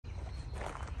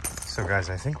So guys,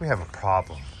 I think we have a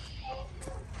problem.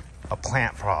 A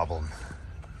plant problem.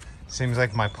 Seems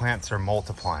like my plants are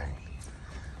multiplying.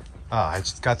 I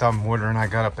just got done watering. I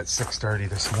got up at 6:30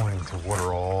 this morning to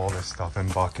water all this stuff in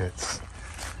buckets.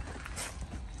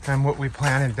 And what we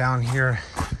planted down here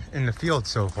in the field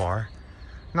so far,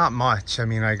 not much. I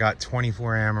mean, I got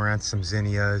 24 amaranths, some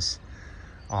zinnias,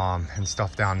 and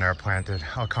stuff down there planted.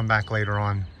 I'll come back later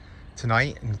on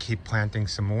tonight and keep planting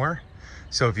some more.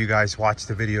 So if you guys watch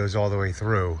the videos all the way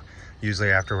through,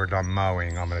 usually after we're done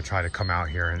mowing, I'm gonna try to come out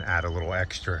here and add a little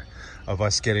extra of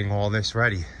us getting all this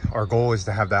ready. Our goal is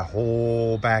to have that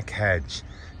whole back hedge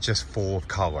just full of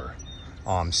color.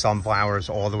 Sunflowers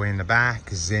all the way in the back,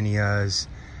 zinnias,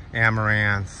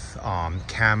 amaranth,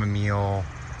 chamomile,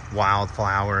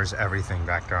 wildflowers, everything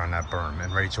back there on that berm.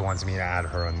 And Rachel wants me to add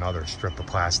her another strip of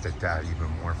plastic to add even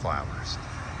more flowers.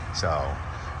 So,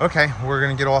 okay, we're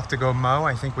gonna get off to go mow.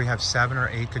 I think we have 7 or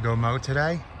 8 to go mow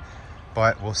today,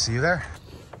 but we'll see you there.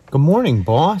 Good morning,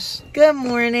 boss. Good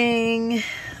morning.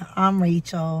 I'm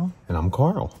Rachel. And I'm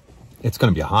Carl. It's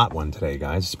gonna be a hot one today,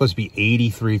 guys. It's supposed to be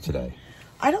 83 today.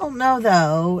 I don't know,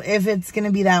 though, if it's going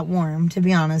to be that warm, to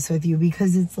be honest with you,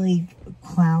 because it's like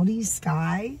cloudy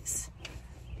skies.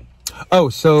 Oh,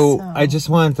 so I just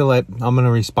wanted to I'm going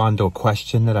to respond to a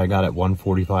question that I got at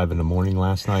 1:45 in the morning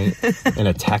last night in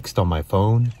a text on my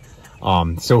phone.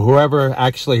 So whoever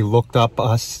actually looked up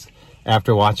us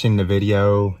after watching the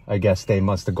video, I guess they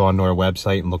must have gone to our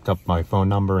website and looked up my phone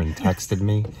number and texted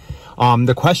me.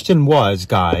 The question was,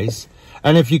 guys,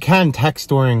 and if you can text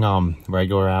during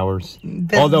regular hours,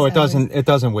 although it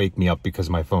doesn't wake me up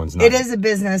because my phone's not. It is a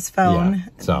business phone,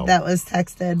 yeah, so that was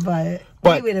texted, but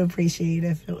we would appreciate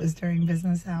if it was during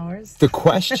business hours. The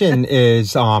question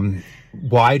is,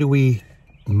 why do we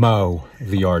mow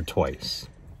the yard twice?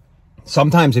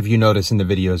 Sometimes, if you notice in the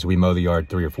videos, we mow the yard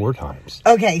 3 or 4 times.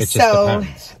 Okay, so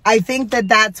I think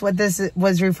that's what this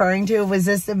was referring to. Was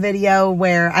this the video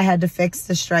where I had to fix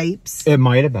the stripes? It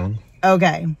might have been.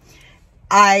 Okay.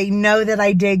 I know that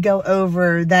I did go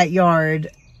over that yard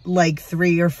like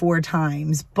 3 or 4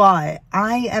 times, but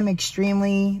I am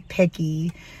extremely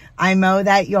picky. I mow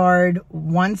that yard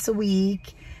once a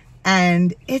week,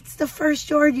 and it's the first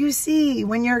yard you see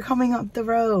when you're coming up the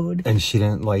road. And she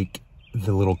didn't like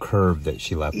the little curve that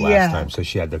she left last time, so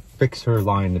she had to fix her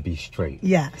line to be straight.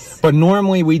 Yes. But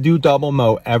normally we do double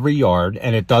mow every yard,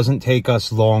 and it doesn't take us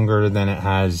longer than it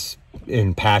has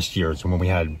in past years when we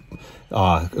had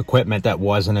equipment that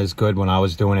wasn't as good when I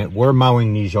was doing it. We're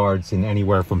mowing these yards in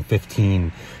anywhere from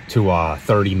 15 to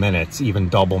 30 minutes, even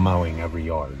double mowing every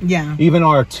yard. Yeah. Even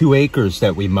our 2 acres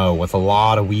that we mow with a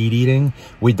lot of weed eating,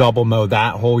 we double mow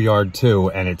that whole yard too,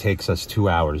 and it takes us 2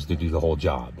 hours to do the whole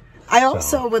job. I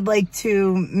also would like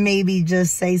to maybe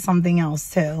just say something else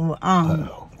too.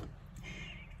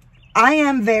 I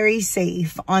am very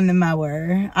safe on the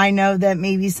mower. I know that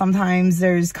maybe sometimes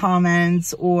there's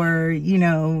comments or, you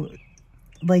know,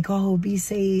 like, oh, be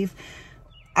safe.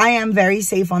 I am very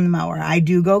safe on the mower. I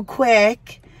do go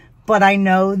quick, but I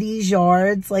know these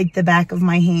yards like the back of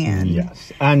my hand.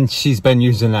 Yes. And she's been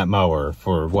using that mower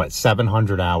for what,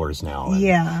 700 hours now.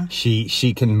 Yeah.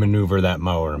 She can maneuver that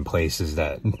mower in places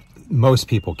that most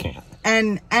people can't.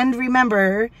 And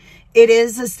remember, it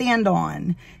is a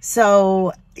stand-on.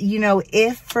 So, you know,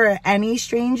 if for any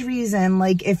strange reason,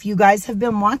 like if you guys have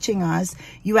been watching us,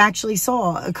 you actually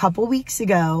saw a couple weeks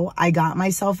ago, I got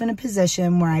myself in a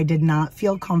position where I did not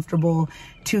feel comfortable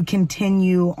to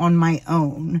continue on my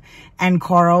own. And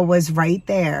Carl was right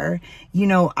there. You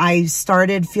know, I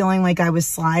started feeling like I was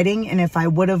sliding, and if I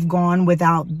would have gone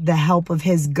without the help of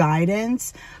his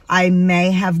guidance, I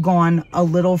may have gone a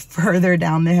little further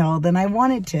down the hill than I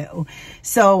wanted to.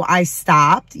 So I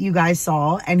stopped, you guys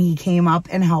saw, and he came up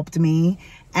and helped me,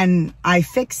 and I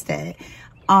fixed it.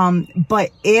 But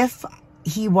if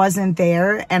he wasn't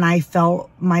there and I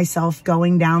felt myself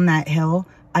going down that hill,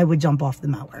 I would jump off the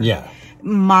mower. Yeah.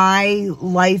 My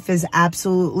life is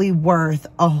absolutely worth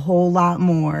a whole lot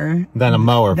more than a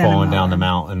mower falling down the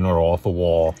mountain or off a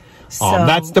wall. So,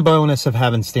 that's the bonus of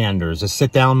having standers. A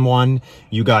sit-down one,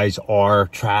 you guys are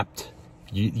trapped.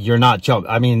 You're not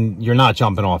you're not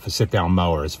jumping off a sit-down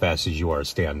mower as fast as you are a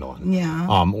stand-on. Yeah.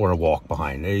 Or a walk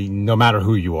behind. No matter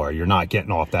who you are, you're not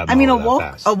getting off that mower. I mean,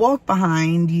 fast. A walk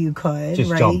behind, you could just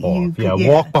right? jump off. Yeah,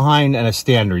 walk behind and a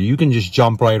stander. You can just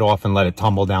jump right off and let it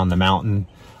tumble down the mountain.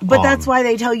 But that's why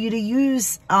they tell you to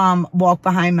use walk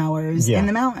behind mowers in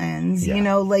the mountains. Yeah. You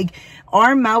know, like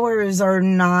our mowers are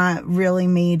not really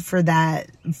made for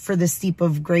that, for the steep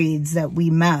of grades that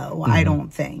we mow, I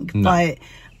don't think. No. But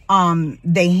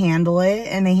they handle it,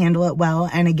 and they handle it well.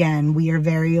 And again, we are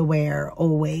very aware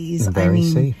always. Very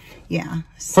safe. Yeah.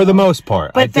 For the most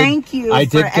part. But thank you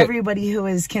for everybody who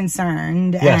is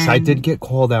concerned. Yes, I did get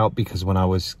called out because when I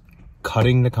was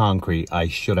cutting the concrete, I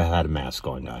should have had a mask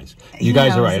on, guys. You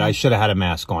guys are right. I should have had a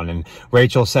mask on. And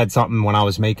Rachel said something when I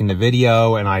was making the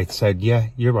video, and I said, yeah,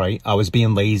 you're right. I was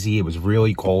being lazy. It was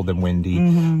really cold and windy,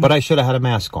 but I should have had a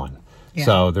mask on. Yeah.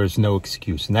 So there's no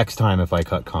excuse. Next time if I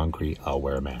cut concrete, I'll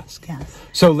wear a mask. Yes.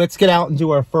 So let's get out and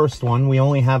do our first one. We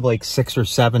only have like 6 or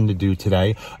 7 to do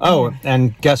today. Oh,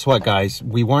 and guess what, guys?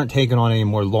 We weren't taking on any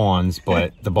more lawns,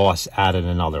 but the boss added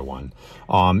another one.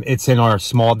 It's in our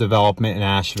small development in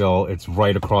Asheville. It's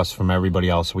right across from everybody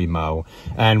else we mow.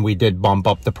 And we did bump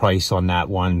up the price on that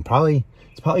one.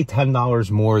 It's probably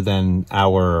 $10 more than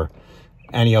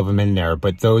any of them in there,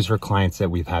 but those are clients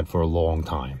that we've had for a long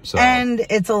time. So, and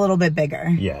it's a little bit bigger.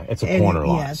 Yeah, it's a corner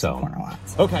lot. Yeah, it's a corner lot.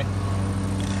 So. Okay.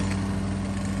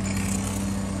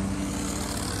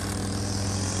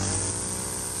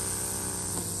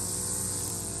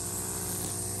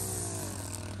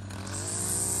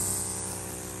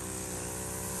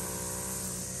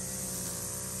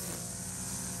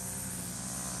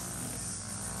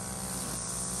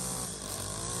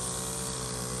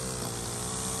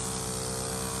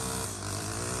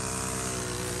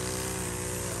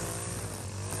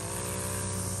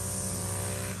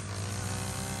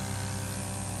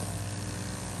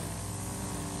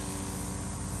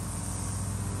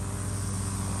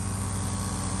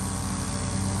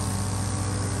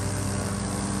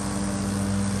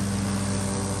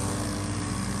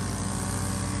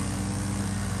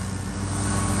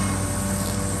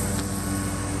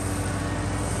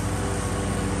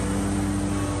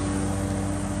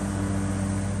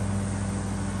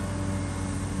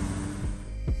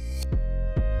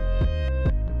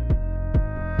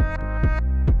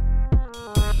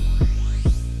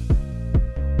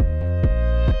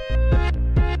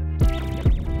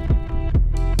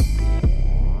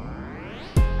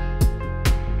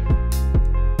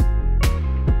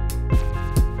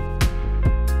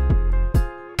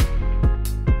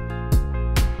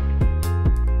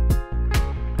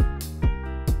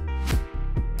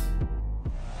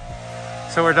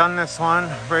 So we're done this one.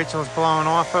 Rachel's blowing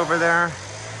off over there.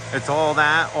 It's all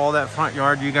that front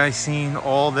yard. You guys seen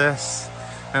all this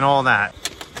and all that.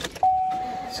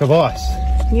 So boss.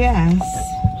 Yes.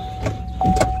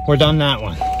 We're done that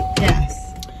one.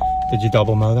 Yes. Did you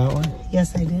double mow that one?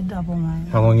 Yes, I did double mow.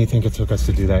 How long do you think it took us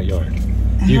to do that yard?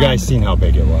 You guys seen how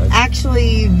big it was?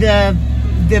 Actually,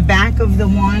 the back of the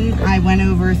one I went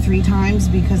over 3 times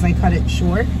because I cut it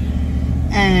short,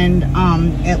 and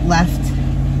it left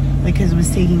because it was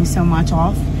taking so much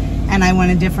off, and I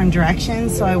went a different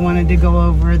direction, so I wanted to go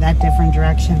over that different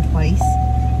direction twice.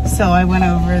 So I went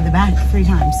over the back 3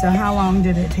 times. So how long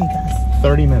did it take us?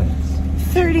 30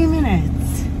 minutes. 30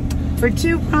 minutes for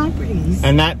 2 properties.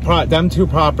 And them 2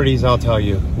 properties, I'll tell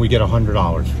you, we get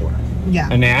 $100 for. Yeah.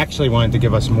 And they actually wanted to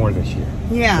give us more this year.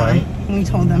 Yeah. Right? We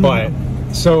told them. But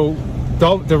so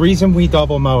the reason we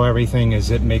double mow everything is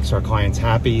it makes our clients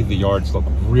happy. The yards look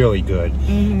really good,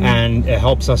 and it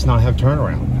helps us not have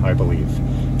turnaround, I believe.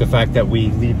 The fact that we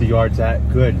leave the yards that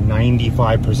good,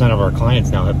 95% of our clients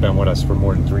now have been with us for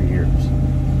more than 3 years.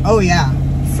 Oh yeah,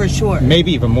 for sure.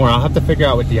 Maybe even more. I'll have to figure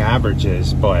out what the average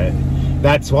is, but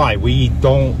that's why we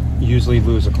don't usually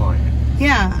lose a client.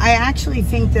 Yeah, I actually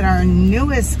think that our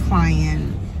newest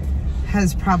client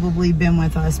has probably been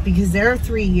with us because they're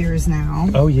 3 years now.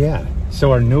 Oh yeah.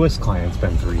 So our newest client's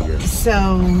been 3 years.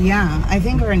 So yeah, I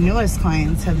think our newest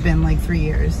clients have been like 3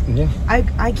 years. Yeah.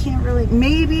 I can't really,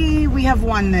 maybe we have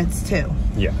one that's 2.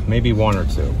 Yeah, maybe 1 or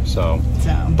 2. So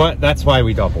but that's why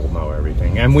we double mow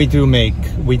everything. And we do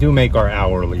make our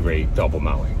hourly rate double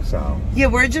mowing. So yeah,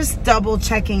 we're just double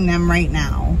checking them right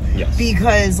now. Yes.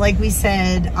 Because like we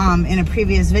said in a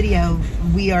previous video,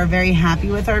 we are very happy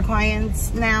with our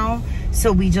clients now.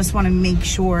 So we just want to make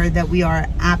sure that we are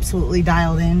absolutely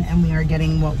dialed in and we are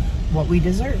getting what we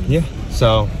deserve. Yeah.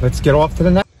 So let's get off to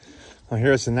the next. Well,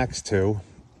 here's the next 2.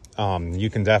 You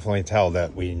can definitely tell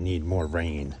that we need more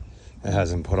rain. It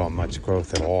hasn't put on much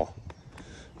growth at all.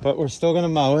 But we're still going to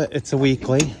mow it. It's a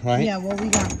weekly, right? Yeah, well, we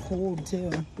got cold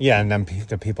too. Yeah, and then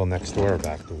the people next door are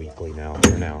back to weekly now.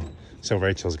 For now. So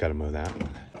Rachel's got to mow that one.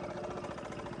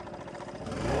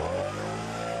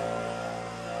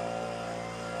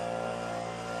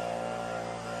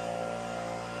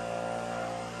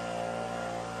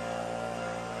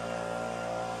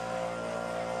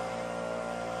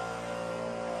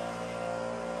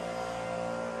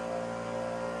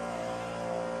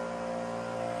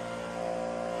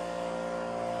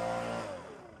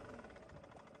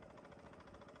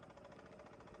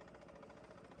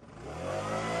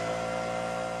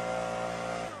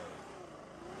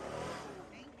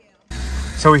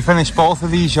 So we finished both of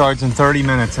these yards in 30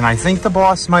 minutes, and I think the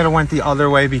boss might have went the other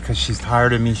way because she's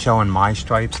tired of me showing my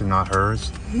stripes and not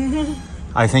hers.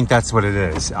 I think that's what it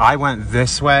is. I went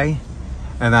this way,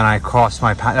 and then I crossed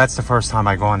my path. That's the first time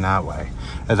I gone that way.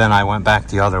 And then I went back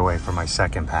the other way for my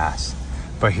second pass.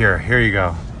 But here you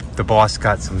go. The boss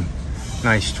got some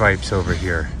nice stripes over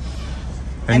here.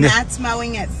 And that's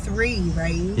mowing at 3,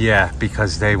 right? Yeah,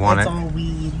 because they want it. It's all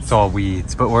weeds. It's all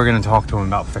weeds, but we're gonna talk to him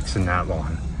about fixing that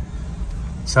lawn.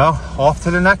 So, off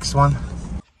to the next one.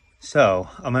 So,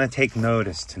 I'm gonna take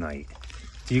notice tonight.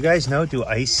 Do you guys know, do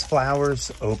ice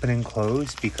flowers open and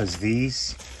close? Because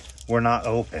these were not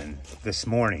open this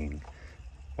morning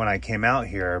when I came out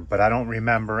here, but I don't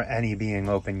remember any being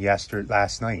open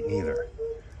last night neither.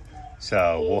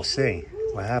 So, we'll see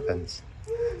what happens.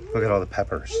 Look at all the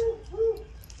peppers.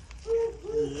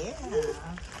 Yeah.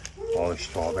 All the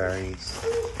strawberries.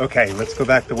 Okay, let's go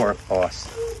back to work, boss.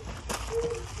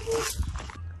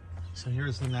 So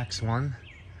here's the next one.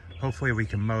 Hopefully we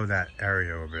can mow that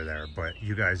area over there, but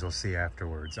you guys will see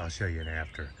afterwards. I'll show you it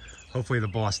after. Hopefully the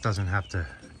boss doesn't have to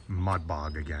mud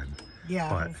bog again. Yeah,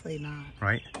 but, hopefully not.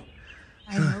 Right?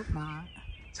 I hope not.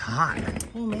 It's hot.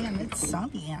 Oh man, it's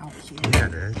sunny out here. Yeah,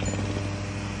 it is.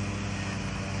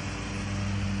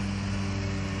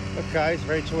 Look guys,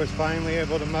 Rachel was finally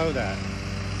able to mow that.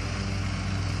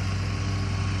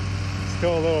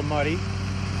 Still a little muddy.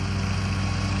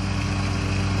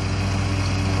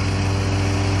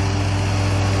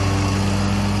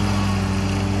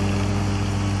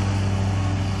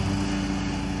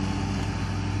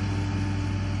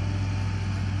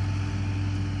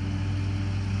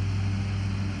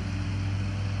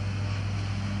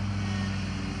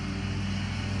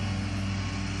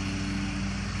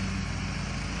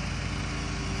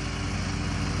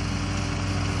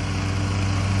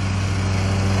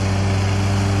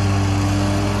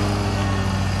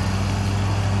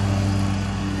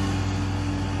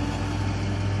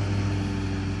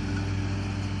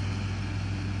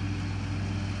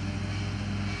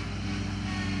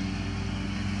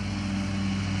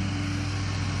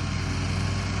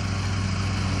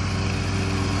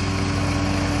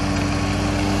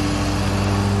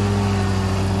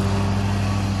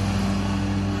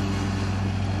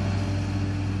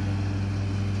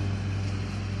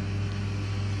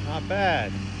 Not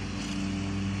bad.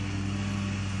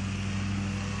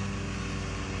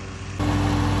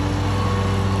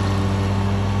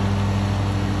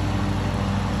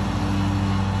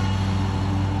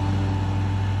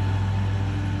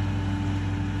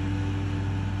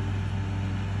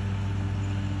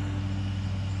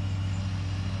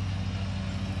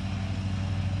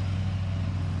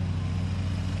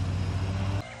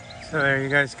 So there you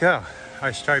guys go.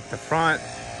 I striped the front.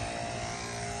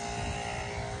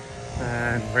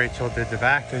 And Rachel did the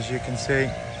back, as you can see.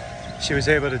 She was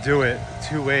able to do it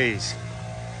 2 ways.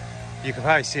 You can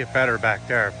probably see it better back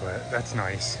there, but that's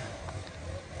nice.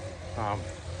 I'll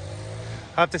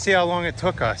have to see how long it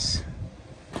took us.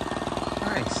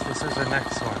 Nice, this is the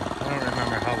next one. I don't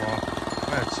remember how long. I'm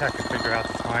gonna check and figure out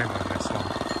the time on this one.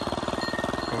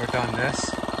 But we're done this,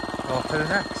 off to the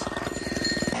next.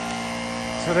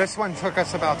 So this one took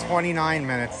us about 29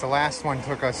 minutes. The last one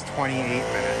took us 28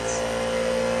 minutes.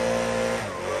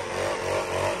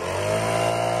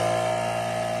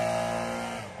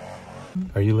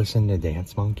 Are you listening to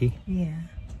Dance Monkey? Yeah.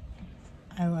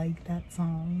 I like that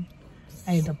song.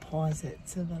 I had to pause it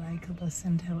so that I could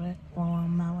listen to it while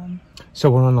I'm mowing. So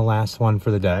we're on the last one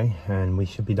for the day, and we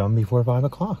should be done before 5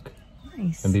 o'clock.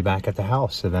 Nice. And be back at the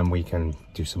house, so then we can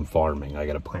do some farming. I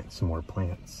gotta plant some more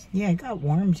plants. Yeah, it got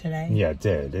warm today. Yeah, it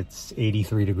did. It's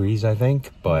 83 degrees, I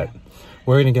think, but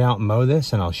we're gonna get out and mow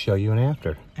this, and I'll show you an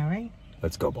after. All right.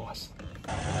 Let's go, boss.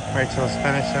 Rachel's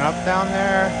finishing up down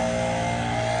there.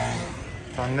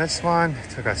 On this one, it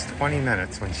took us 20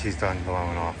 minutes when she's done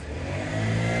blowing off.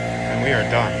 And we are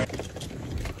done.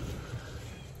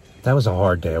 That was a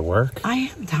hard day of work. I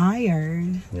am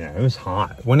tired. Yeah, it was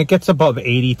hot. When it gets above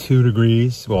 82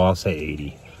 degrees, well, I'll say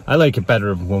 80. I like it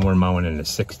better when we're mowing in the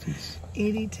 60s.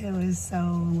 82 is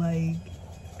so, like,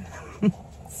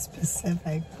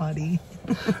 specific, buddy.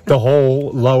 The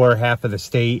whole lower half of the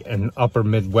state and upper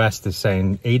Midwest is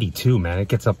saying 82, man. It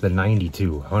gets up to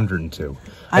 92, 102.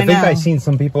 I think I've seen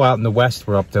some people out in the West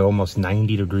were up to almost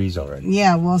 90 degrees already.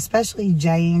 Yeah, well, especially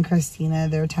Jay and Christina,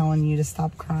 they're telling you to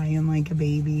stop crying like a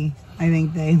baby. I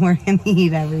think they were in the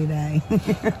heat every day.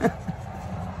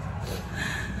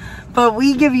 But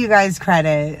we give you guys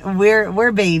credit.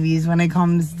 We're babies when it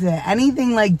comes to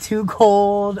anything like too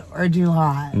cold or too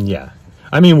hot. Yeah.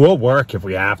 I mean, we'll work if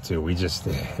we have to. It just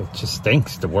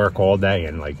stinks to work all day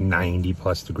in like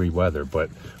 90+ degree weather. But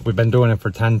we've been doing it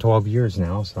for 10, 12 years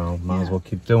now, so might as well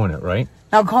keep doing it, right?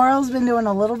 Now, Carl's been doing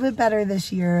a little bit better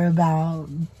this year about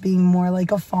being more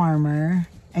like a farmer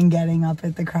and getting up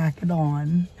at the crack of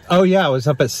dawn. Oh, yeah. I was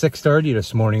up at 6:30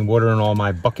 this morning watering all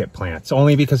my bucket plants,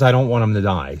 only because I don't want them to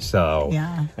die. So,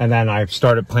 yeah. And then I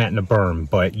started planting a berm.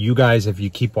 But you guys, if you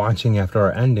keep watching after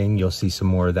our ending, you'll see some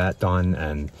more of that done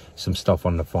and some stuff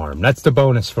on the farm. That's the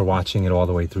bonus for watching it all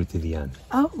the way through to the end.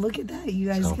 Oh, look at that. You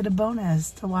guys get a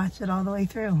bonus to watch it all the way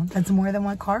through. That's more than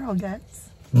what Carl gets.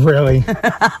 Really?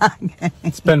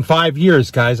 It's been 5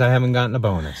 years, guys. I haven't gotten a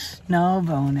bonus. No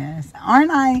bonus.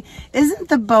 Isn't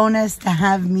the bonus to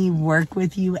have me work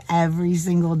with you every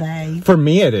single day? For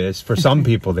me, it is. For some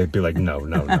people, they'd be like, no,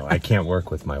 I can't work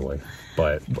with my wife.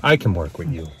 But I can work with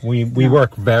you. We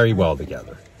work very well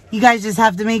together. You guys just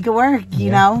have to make it work,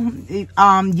 you know?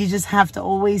 You just have to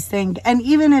always think. And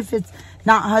even if it's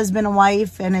not husband and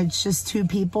wife and it's just two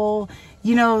people,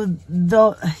 you know,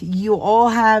 you all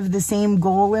have the same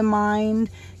goal in mind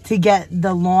to get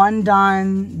the lawn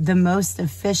done the most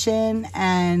efficient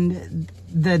and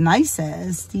the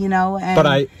nicest, you know.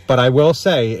 And but I will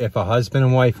say, if a husband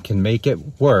and wife can make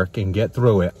it work and get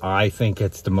through it, I think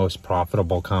it's the most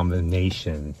profitable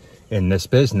combination in this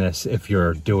business if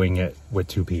you're doing it with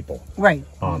two people. Right.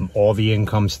 All the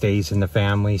income stays in the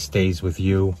family, stays with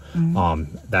you.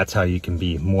 That's how you can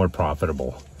be more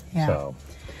profitable. Yeah. So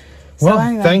well,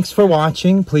 anyway, thanks for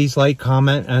watching. Please like,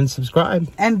 comment, and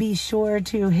subscribe. And be sure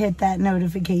to hit that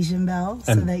notification bell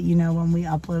so that you know when we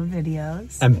upload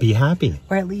videos. And be happy.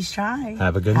 Or at least try.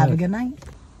 Have a good night. Have a good night.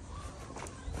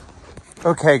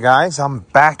 Okay, guys, I'm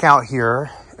back out here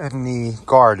in the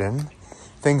garden.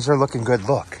 Things are looking good.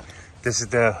 Look, this is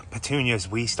the petunias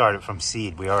we started from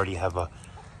seed. We already have a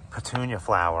petunia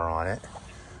flower on it.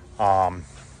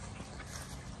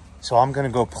 So I'm going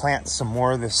to go plant some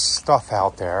more of this stuff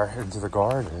out there into the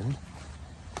garden.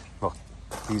 Look,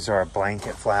 these are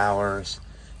blanket flowers.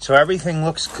 So everything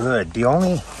looks good. The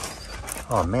only,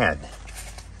 oh man.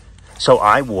 So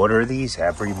I water these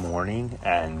every morning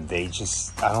and they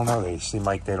just, I don't know, they seem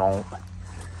like they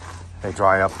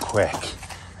dry up quick.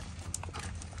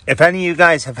 If any of you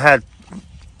guys have had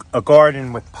a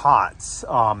garden with pots,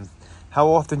 how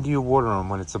often do you water them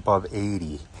when it's above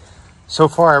 80? So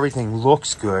far, everything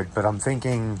looks good, but I'm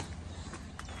thinking,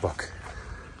 look.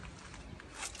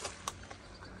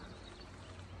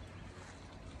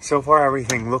 So far,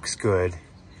 everything looks good,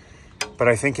 but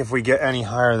I think if we get any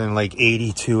higher than like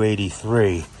 82,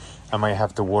 83, I might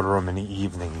have to water them in the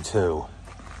evening too.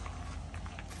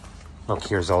 Look,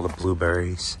 here's all the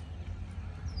blueberries.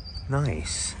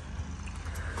 Nice.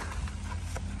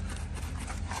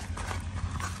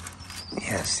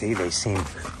 Yeah, see,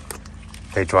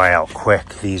 they dry out quick.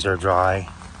 These are dry.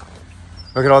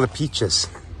 Look at all the peaches.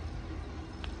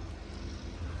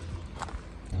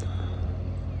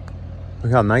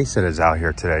 Look how nice it is out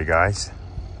here today, guys.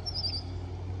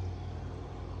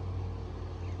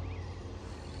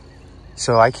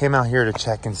 So I came out here to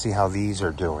check and see how these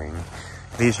are doing.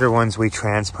 These are ones we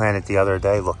transplanted the other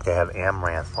day. Look, they have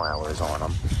amaranth flowers on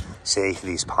them. See,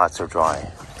 these pots are dry.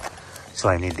 So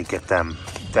I need to get them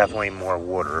definitely more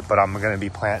water, but I'm going to be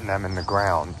planting them in the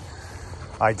ground.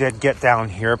 I did get down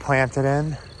here planted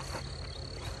in.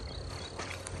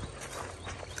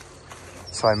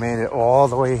 So I made it all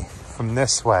the way from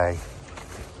this way.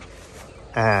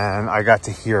 And I got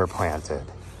to here planted.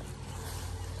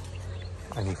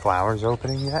 Any flowers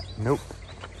opening yet? Nope.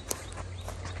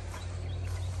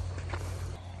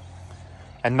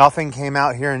 And nothing came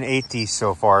out here and ate these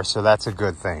so far, so that's a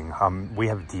good thing. We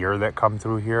have deer that come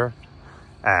through here,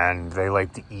 and they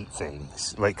like to eat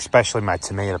things, like especially my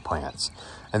tomato plants.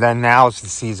 And then now it's the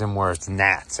season where it's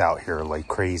gnats out here like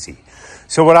crazy.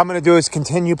 So what I'm going to do is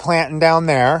continue planting down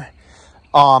there.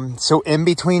 So in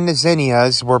between the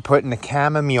zinnias, we're putting the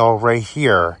chamomile right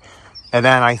here. And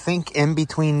then I think in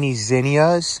between these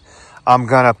zinnias, I'm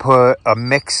going to put a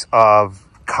mix of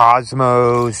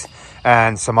cosmos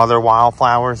and some other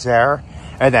wildflowers there.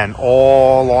 And then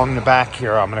all along the back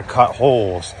here, I'm going to cut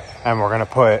holes and we're going to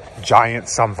put giant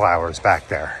sunflowers back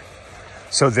there.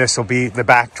 So this will be, the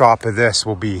backdrop of this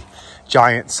will be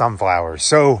giant sunflowers.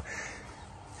 So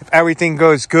if everything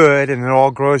goes good and it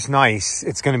all grows nice,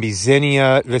 it's going to be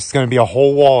zinnia. This is going to be a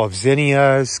whole wall of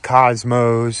zinnias,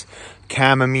 cosmos,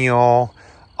 chamomile,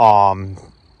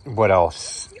 what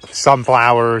else?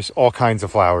 Sunflowers, all kinds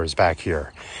of flowers back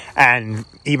here. And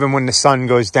even when the sun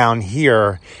goes down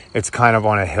here, it's kind of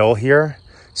on a hill here.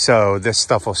 So this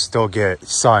stuff will still get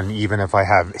sun even if I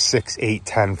have 6, 8,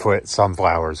 10 foot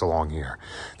sunflowers along here.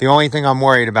 The only thing I'm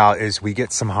worried about is we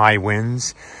get some high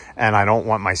winds and I don't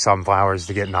want my sunflowers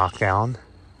to get knocked down.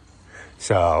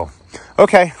 So,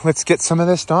 okay, let's get some of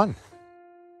this done.